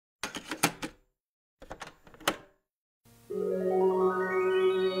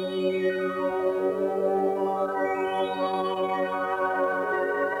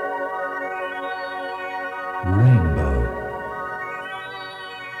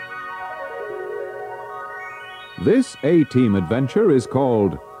This A-Team adventure is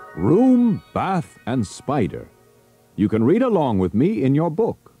called Room, Bath, and Spider. You can read along with me in your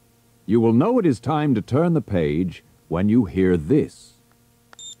book. You will know it is time to turn the page when you hear this.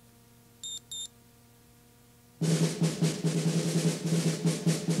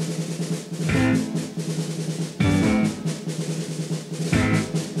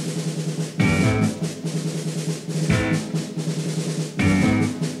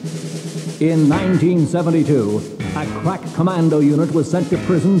 In 1972, a crack commando unit was sent to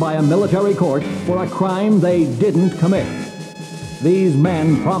prison by a military court for a crime they didn't commit. These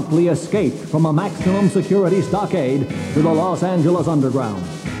men promptly escaped from a maximum security stockade to the Los Angeles underground.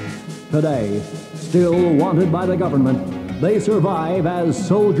 Today, still wanted by the government, they survive as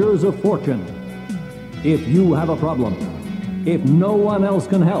soldiers of fortune. If you have a problem, if no one else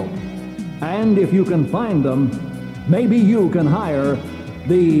can help, and if you can find them, maybe you can hire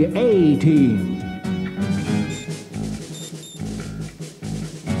the A-Team.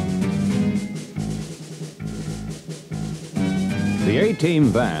 The A-Team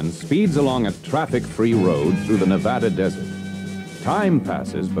van speeds along a traffic-free road through the Nevada desert. Time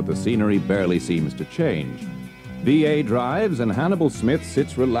passes, but the scenery barely seems to change. V.A. drives, and Hannibal Smith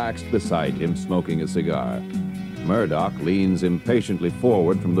sits relaxed beside him, smoking a cigar. Murdoch leans impatiently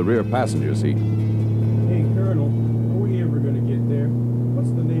forward from the rear passenger seat. Hey, Colonel, are we ever going to get there?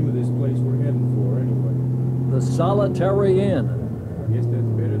 What's the name of this place we're heading for, anyway? The Solitary Inn, I guess that's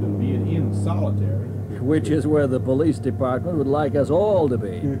better than being in solitary. which is where the police department would like us all to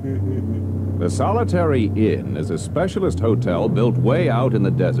be. The Solitary Inn is a specialist hotel built way out in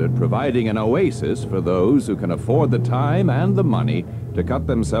the desert, providing an oasis for those who can afford the time and the money to cut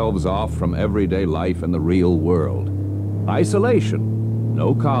themselves off from everyday life in the real world. Isolation,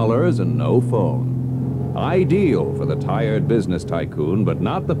 no collars and no phone. Ideal for the tired business tycoon, but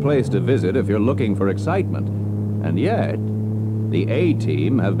not the place to visit if you're looking for excitement. And yet, the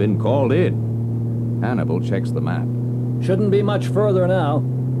A-Team have been called in. Hannibal checks the map. Shouldn't be much further now.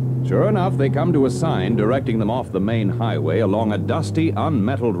 Sure enough, they come to a sign directing them off the main highway along a dusty,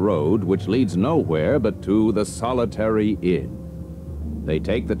 unmetalled road which leads nowhere but to the Solitary Inn. They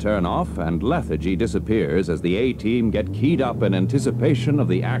take the turn off, and lethargy disappears as the A-Team get keyed up in anticipation of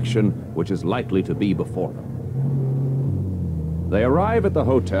the action which is likely to be before them. They arrive at the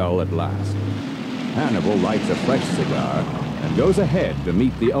hotel at last. Hannibal lights a fresh cigar and goes ahead to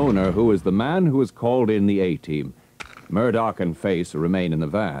meet the owner, who is the man who has called in the A-Team. Murdoch and Face remain in the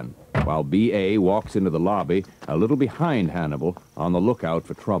van, while B.A. walks into the lobby a little behind Hannibal, on the lookout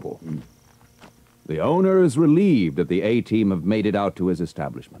for trouble. The owner is relieved that the A-Team have made it out to his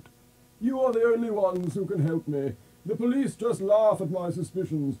establishment. You are the only ones who can help me. The police just laugh at my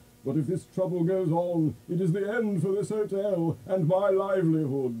suspicions, but if this trouble goes on, it is the end for this hotel and my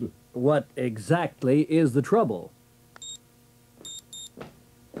livelihood. What exactly is the trouble?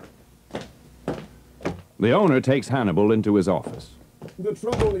 The owner takes Hannibal into his office. The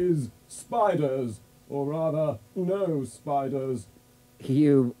trouble is spiders, or rather, no spiders.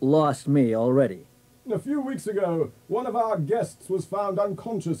 You lost me already. A few weeks ago, one of our guests was found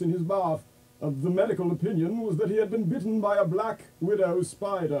unconscious in his bath. The medical opinion was that he had been bitten by a black widow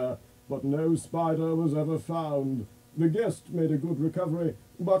spider, but no spider was ever found. The guest made a good recovery,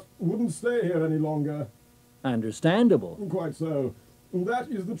 but wouldn't stay here any longer. Understandable. Quite so. That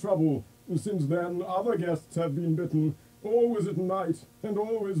is the trouble. Since then, other guests have been bitten, always at night, and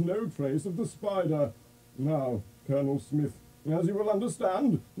always no trace of the spider. Now, Colonel Smith, as you will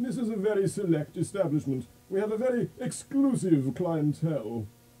understand, this is a very select establishment. We have a very exclusive clientele.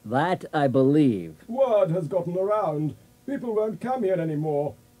 That I believe. Word has gotten around. People won't come here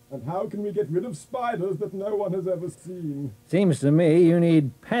anymore. And how can we get rid of spiders that no one has ever seen? Seems to me you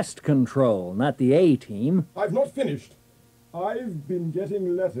need pest control, not the A-Team. I've not finished. I've been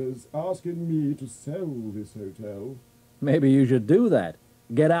getting letters asking me to sell this hotel. Maybe you should do that.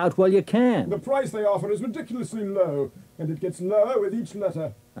 Get out while you can. The price they offer is ridiculously low, and it gets lower with each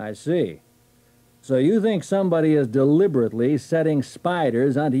letter. I see. So you think somebody is deliberately setting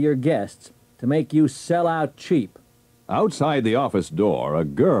spiders onto your guests to make you sell out cheap? Outside the office door, a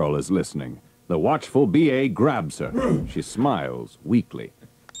girl is listening. The watchful B.A. grabs her. She smiles weakly.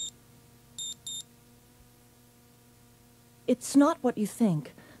 It's not what you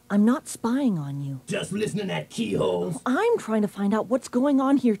think. I'm not spying on you. Just listening at keyholes. I'm trying to find out what's going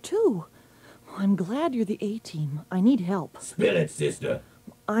on here, too. I'm glad you're the A-Team. I need help. Spill it, sister.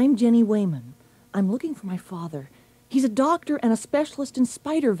 I'm Jenny Wayman. I'm looking for my father. He's a doctor and a specialist in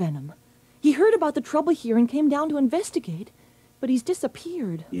spider venom. He heard about the trouble here and came down to investigate, but he's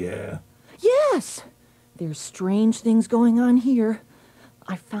disappeared. Yeah. Yes! There's strange things going on here.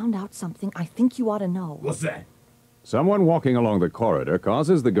 I found out something I think you ought to know. What's that? Someone walking along the corridor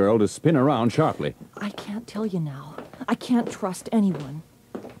causes the girl to spin around sharply. I can't tell you now. I can't trust anyone.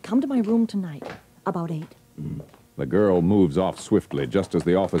 Come to my room tonight, about 8. The girl moves off swiftly just as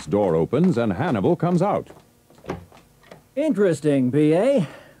the office door opens and Hannibal comes out. Interesting, B.A.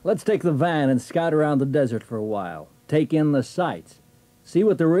 Let's take the van and scout around the desert for a while. Take in the sights. See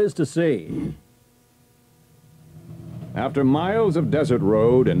what there is to see. After miles of desert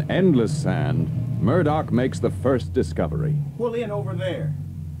road and endless sand, Murdoch makes the first discovery. Pull in over there.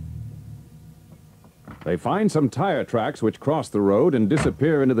 They find some tire tracks which cross the road and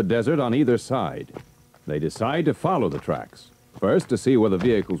disappear into the desert on either side. They decide to follow the tracks, first to see where the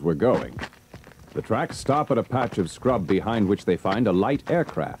vehicles were going. The tracks stop at a patch of scrub behind which they find a light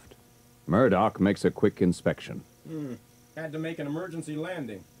aircraft. Murdoch makes a quick inspection. Had to make an emergency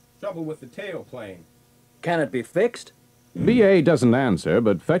landing. Trouble with the tailplane. Can it be fixed? B.A. doesn't answer,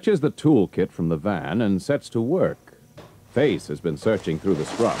 but fetches the toolkit from the van and sets to work. Face has been searching through the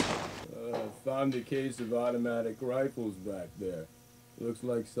scrub. Found a case of automatic rifles back there. Looks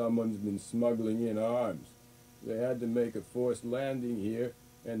like someone's been smuggling in arms. They had to make a forced landing here,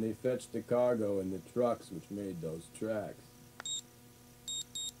 and they fetched the cargo in the trucks which made those tracks.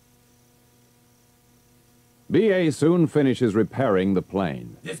 B.A. soon finishes repairing the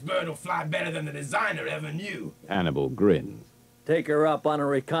plane. This bird will fly better than the designer ever knew. Hannibal grins. Take her up on a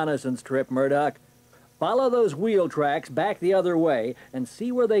reconnaissance trip, Murdoch. Follow those wheel tracks back the other way and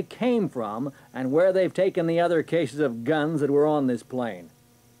see where they came from and where they've taken the other cases of guns that were on this plane.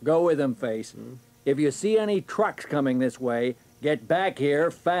 Go with them, Face. If you see any trucks coming this way, get back here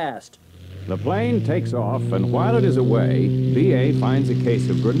fast. The plane takes off, and while it is away, B.A. finds a case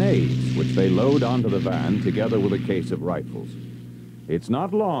of grenades, which they load onto the van together with a case of rifles. It's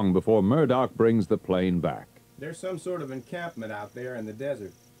not long before Murdoch brings the plane back. There's some sort of encampment out there in the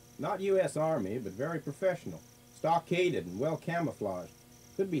desert. Not U.S. Army, but very professional. Stockaded and well camouflaged.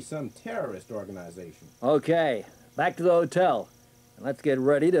 Could be some terrorist organization. Okay, back to the hotel. And let's get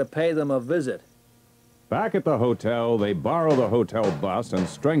ready to pay them a visit. Back at the hotel, they borrow the hotel bus and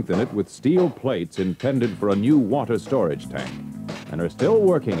strengthen it with steel plates intended for a new water storage tank, and are still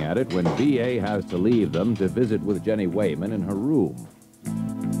working at it when B.A. has to leave them to visit with Jenny Wayman in her room.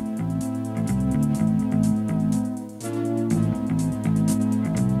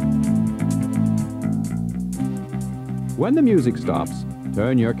 When the music stops,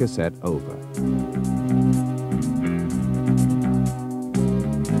 turn your cassette over.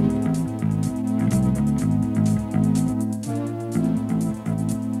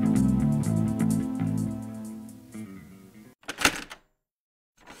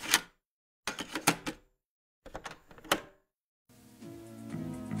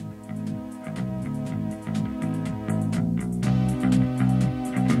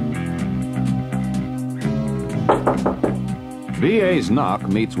 B.A.'s knock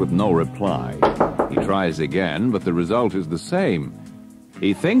meets with no reply. He tries again, but the result is the same.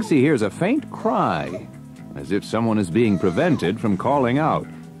 He thinks he hears a faint cry, as if someone is being prevented from calling out.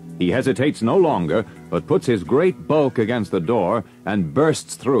 He hesitates no longer, but puts his great bulk against the door and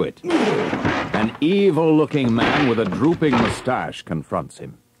bursts through it. An evil-looking man with a drooping mustache confronts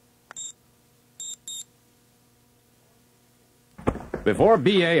him. Before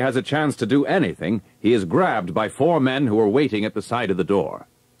B.A. has a chance to do anything, he is grabbed by 4 men who are waiting at the side of the door.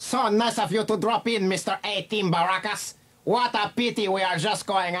 So nice of you to drop in, Mr. 18 Baracas. What a pity we are just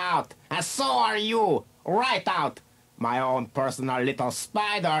going out. And so are you. Right out. My own personal little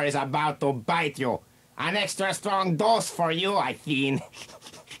spider is about to bite you. An extra strong dose for you, I think.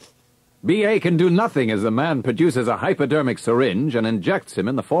 B.A. can do nothing as the man produces a hypodermic syringe and injects him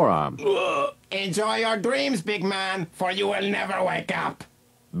in the forearm. Enjoy your dreams, big man, for you will never wake up.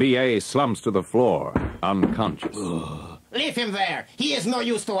 B.A. slumps to the floor, unconscious. Leave him there. He is no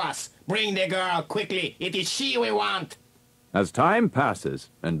use to us. Bring the girl quickly. It is she we want. As time passes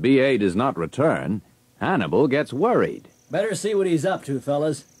and B.A. does not return, Hannibal gets worried. Better see what he's up to,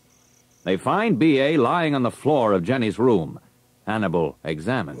 fellas. They find B.A. lying on the floor of Jenny's room. Hannibal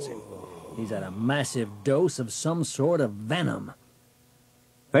examines him. He's had a massive dose of some sort of venom.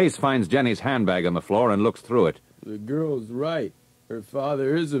 Face finds Jenny's handbag on the floor and looks through it. The girl's right. Her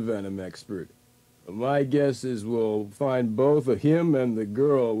father is a venom expert. My guess is we'll find both him and the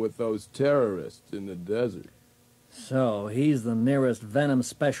girl with those terrorists in the desert. So, he's the nearest venom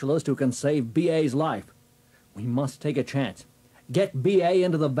specialist who can save B.A.'s life. We must take a chance. Get B.A.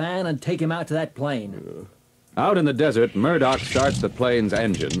 into the van and take him out to that plane. Out in the desert, Murdoch starts the plane's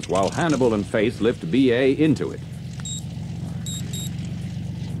engines while Hannibal and Face lift B.A. into it.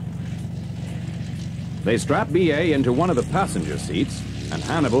 They strap B.A. into one of the passenger seats, and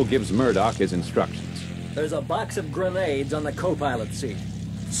Hannibal gives Murdoch his instructions. There's a box of grenades on the co-pilot seat.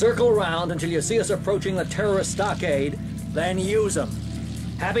 Circle around until you see us approaching the terrorist stockade, then use them.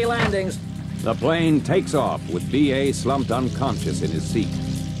 Happy landings. The plane takes off with B.A. slumped unconscious in his seat.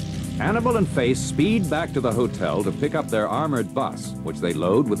 Hannibal and Face speed back to the hotel to pick up their armored bus, which they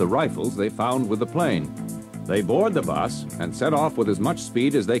load with the rifles they found with the plane. They board the bus and set off with as much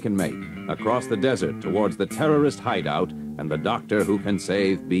speed as they can make, across the desert towards the terrorist hideout and the doctor who can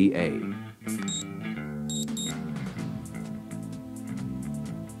save B.A.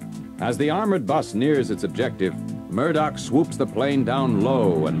 As the armored bus nears its objective, Murdoch swoops the plane down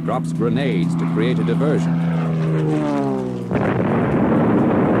low and drops grenades to create a diversion.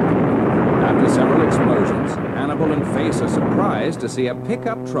 After several explosions, Hannibal and Face are surprised to see a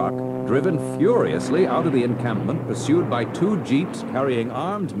pickup truck driven furiously out of the encampment, pursued by 2 jeeps carrying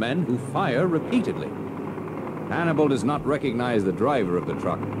armed men who fire repeatedly. Hannibal does not recognize the driver of the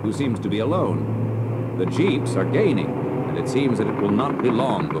truck, who seems to be alone. The jeeps are gaining, and it seems that it will not be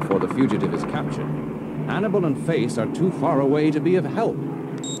long before the fugitive is captured. Hannibal and Face are too far away to be of help.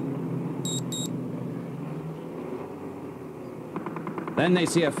 Then they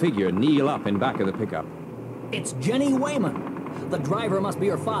see a figure kneel up in back of the pickup. It's Jenny Wayman. The driver must be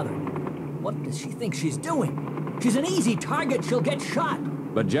her father. What does she think she's doing? She's an easy target. She'll get shot.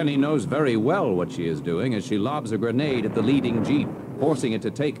 But Jenny knows very well what she is doing as she lobs a grenade at the leading jeep, forcing it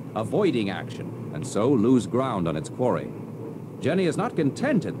to take avoiding action, and so lose ground on its quarry. Jenny is not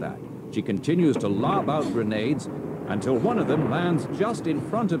content at that. She continues to lob out grenades until one of them lands just in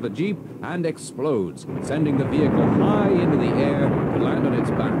front of a jeep and explodes, sending the vehicle high into the air to land on its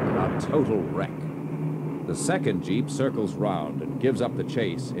back, a total wreck. The second jeep circles round and gives up the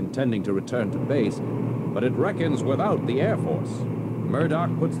chase, intending to return to base, but it reckons without the Air Force. Murdoch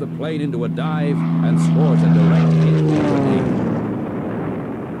puts the plane into a dive and scores a direct hit with a grenade.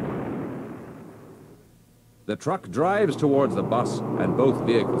 The truck drives towards the bus, and both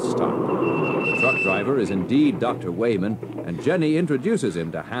vehicles stop. The truck driver is indeed Dr. Wayman, and Jenny introduces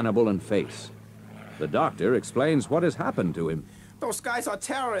him to Hannibal and Face. The doctor explains what has happened to him. Those guys are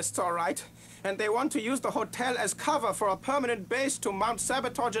terrorists, all right. And they want to use the hotel as cover for a permanent base to mount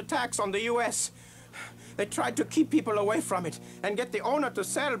sabotage attacks on the U.S. They tried to keep people away from it and get the owner to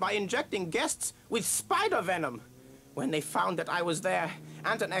sell by injecting guests with spider venom. When they found that I was there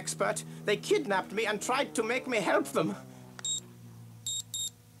and an expert, they kidnapped me and tried to make me help them.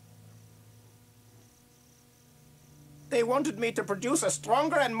 They wanted me to produce a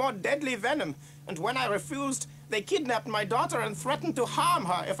stronger and more deadly venom, and when I refused, they kidnapped my daughter and threatened to harm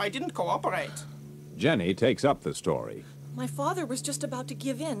her if I didn't cooperate. Jenny takes up the story. My father was just about to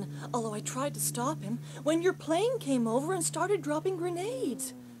give in, although I tried to stop him, when your plane came over and started dropping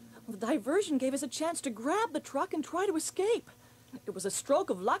grenades. The diversion gave us a chance to grab the truck and try to escape. It was a stroke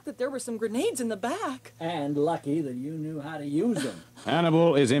of luck that there were some grenades in the back. And lucky that you knew how to use them.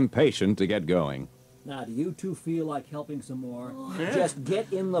 Hannibal is impatient to get going. Now, do you two feel like helping some more? Just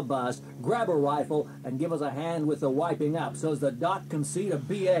get in the bus, grab a rifle, and give us a hand with the wiping up so as the doc can see to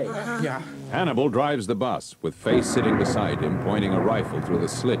B.A. Yeah. Hannibal drives the bus, with Face sitting beside him, pointing a rifle through the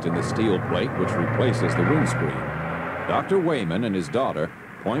slit in the steel plate which replaces the windscreen. Dr. Wayman and his daughter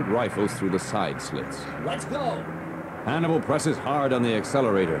point rifles through the side slits. Let's go! Hannibal presses hard on the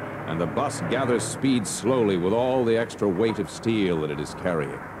accelerator, and the bus gathers speed slowly with all the extra weight of steel that it is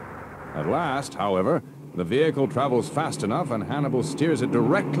carrying. At last, however, the vehicle travels fast enough and Hannibal steers it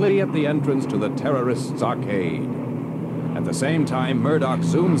directly at the entrance to the terrorists' arcade. At the same time, Murdoch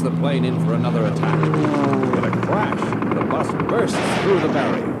zooms the plane in for another attack. With a crash, the bus bursts through the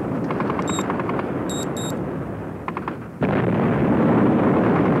barrier.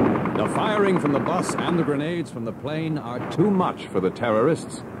 The firing from the bus and the grenades from the plane are too much for the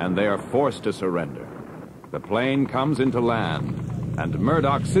terrorists, and they are forced to surrender. The plane comes into land, and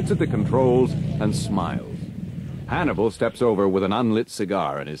Murdoch sits at the controls and smiles. Hannibal steps over with an unlit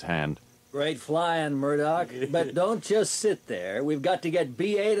cigar in his hand. Great flying, Murdoch. But don't just sit there. We've got to get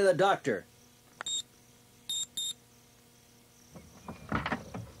B.A. to the doctor.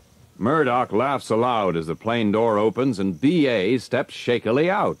 Murdoch laughs aloud as the plane door opens and B.A. steps shakily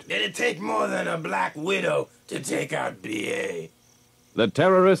out. Did it take more than a black widow to take out B.A.? The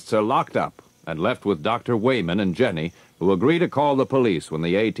terrorists are locked up and left with Dr. Wayman and Jenny, who agree to call the police when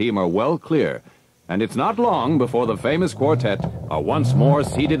the A-team are well clear. And it's not long before the famous quartet are once more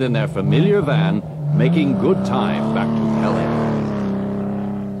seated in their familiar van, making good time back to LA.